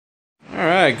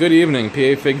Alright, good evening,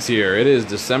 PA Figs here. It is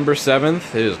December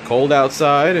 7th, it is cold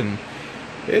outside, and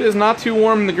it is not too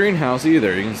warm in the greenhouse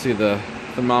either. You can see the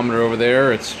thermometer over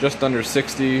there, it's just under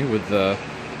 60 with the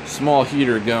small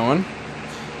heater going.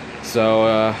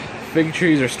 So, fig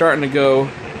trees are starting to go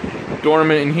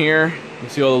dormant in here. You can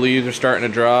see all the leaves are starting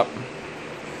to drop.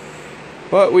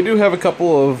 But we do have a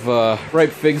couple of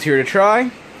ripe figs here to try.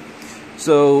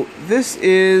 So, this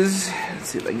is, let's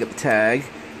see if I can get the tag,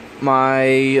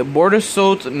 my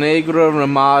Bordisott Negra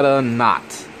Rimada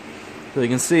knot. So you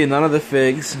can see none of the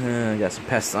figs, got some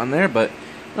pests on there, but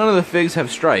none of the figs have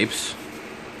stripes.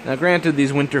 Now granted,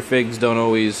 these winter figs don't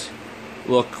always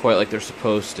look quite like they're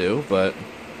supposed to, but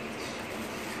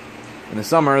in the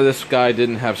summer this guy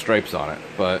didn't have stripes on it,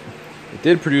 but it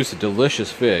did produce a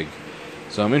delicious fig.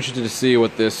 So I'm interested to see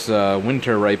what this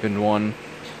winter ripened one,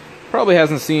 probably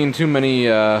hasn't seen too many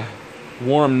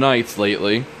warm nights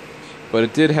lately. But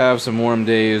it did have some warm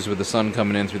days with the sun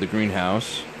coming in through the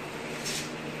greenhouse.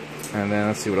 And then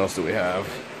let's see, what else do we have?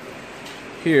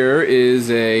 Here is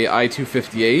a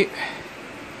I258.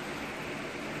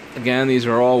 Again, these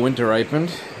are all winter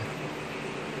ripened.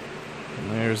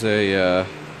 And there's a,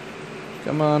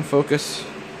 come on, focus.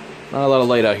 Not a lot of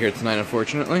light out here tonight,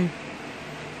 unfortunately.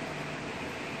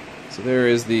 So there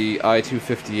is the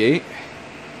I258.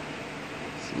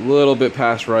 It's a little bit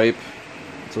past ripe.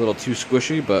 It's a little too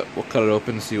squishy, but we'll cut it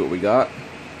open and see what we got.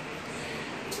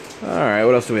 Alright,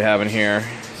 what else do we have in here?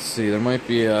 Let's see, there might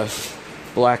be a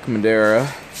black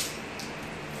Madeira.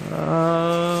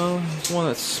 There's one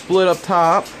that's split up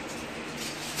top.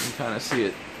 You can kind of see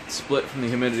it split from the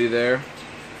humidity there.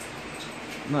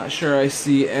 Not sure I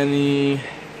see any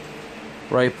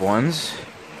ripe ones.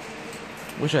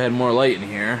 Wish I had more light in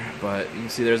here, but you can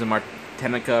see there's a Negra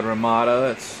Rimada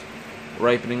that's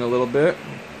ripening a little bit.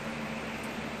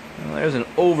 Well, there's an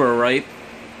overripe,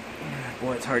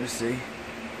 boy it's hard to see,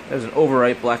 there's an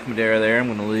overripe black Madeira there. I'm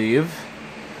going to leave.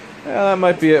 That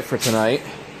might be it for tonight.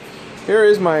 Here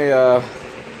is my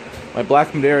my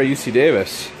black Madeira UC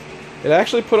Davis. It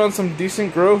actually put on some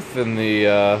decent growth in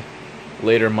the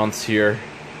later months here,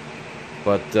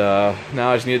 but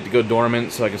now I just need it to go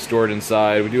dormant so I can store it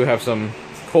inside. We do have some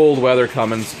cold weather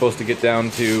coming. It's supposed to get down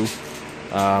to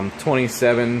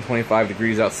 27, 25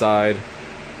 degrees outside.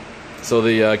 So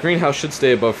the greenhouse should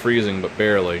stay above freezing, but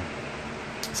barely.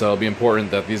 So it'll be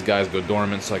important that these guys go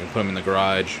dormant so I can put them in the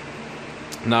garage.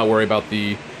 Not worry about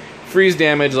the freeze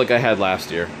damage like I had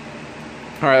last year.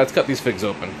 Alright, let's cut these figs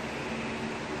open.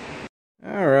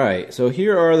 Alright, so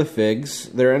here are the figs.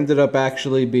 There ended up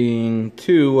actually being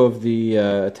two of the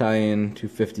Italian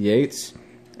 258s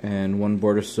and one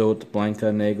Bordisott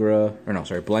Negra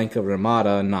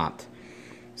Rimada knot.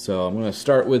 So I'm going to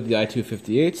start with the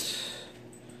I258s.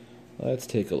 Let's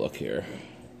take a look here.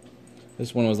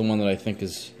 This one was the one that I think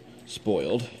is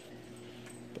spoiled.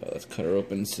 But let's cut her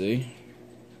open and see.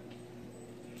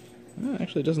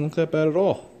 Actually, it doesn't look that bad at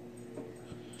all.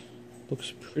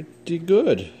 Looks pretty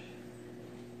good.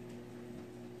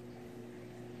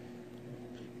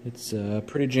 It's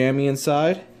pretty jammy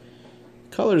inside.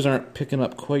 Colors aren't picking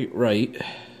up quite right,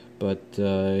 but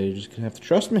you're just gonna have to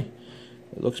trust me.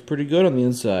 It looks pretty good on the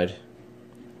inside.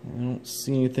 I don't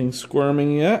see anything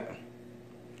squirming yet.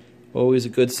 Always a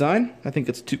good sign. I think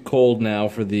it's too cold now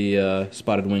for the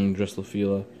spotted wing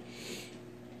Drosophila.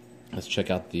 Let's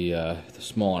check out the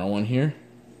smaller one here.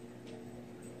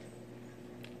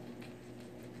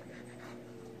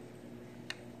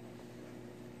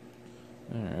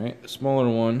 Alright, the smaller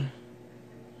one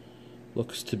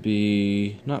looks to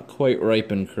be not quite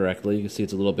ripened correctly. You can see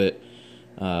it's a little bit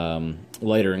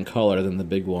lighter in color than the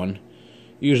big one.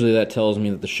 Usually that tells me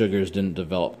that the sugars didn't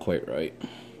develop quite right.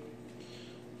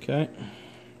 Okay.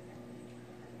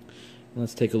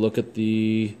 Let's take a look at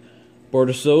the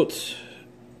Bordisott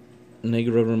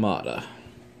Negra Rimada.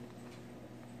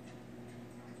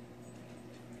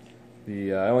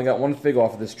 I only got one fig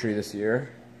off of this tree this year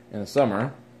in the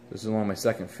summer. This is only my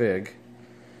second fig.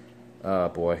 Oh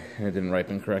boy, and it didn't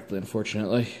ripen correctly,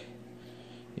 unfortunately.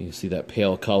 You can see that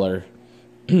pale color.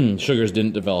 Sugars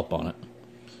didn't develop on it.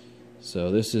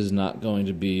 So this is not going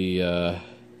to be...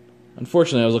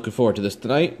 Unfortunately, I was looking forward to this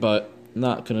tonight, but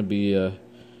not going to be a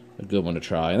good one to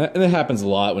try. And that happens a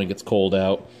lot when it gets cold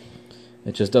out.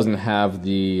 It just doesn't have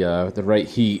the right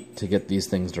heat to get these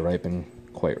things to ripen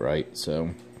quite right. So,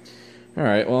 all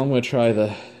right. Well, I'm going to try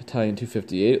the Italian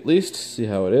 258 at least, see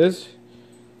how it is.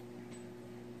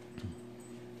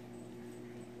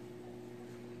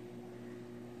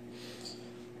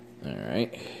 All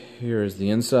right. Here is the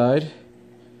inside.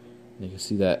 You can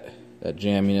see that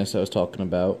jamminess I was talking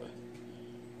about.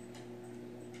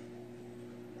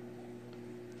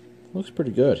 Looks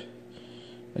pretty good.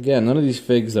 Again, none of these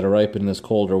figs that are ripened in this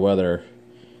colder weather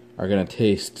are going to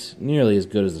taste nearly as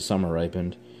good as the summer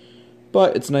ripened.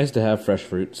 But it's nice to have fresh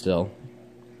fruit still.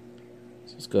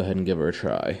 So let's go ahead and give her a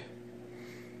try.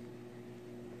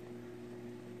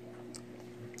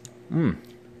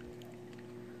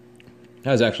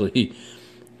 That is actually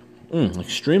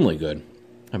extremely good.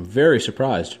 I'm very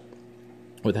surprised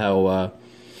with how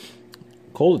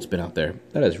cold it's been out there.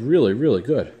 That is really, really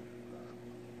good.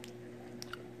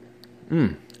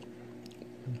 I'll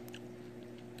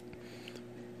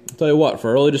tell you what,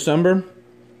 for early December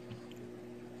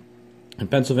in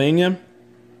Pennsylvania,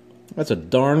 that's a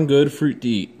darn good fruit to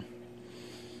eat.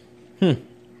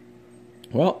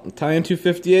 Well,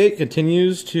 I258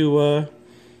 continues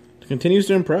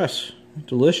to impress.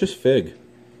 Delicious fig.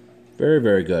 Very,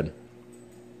 very good.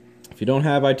 If you don't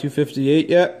have I258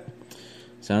 yet,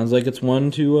 sounds like it's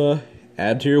one to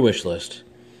add to your wish list.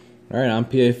 Alright, I'm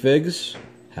PA Figs.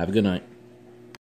 Have a good night.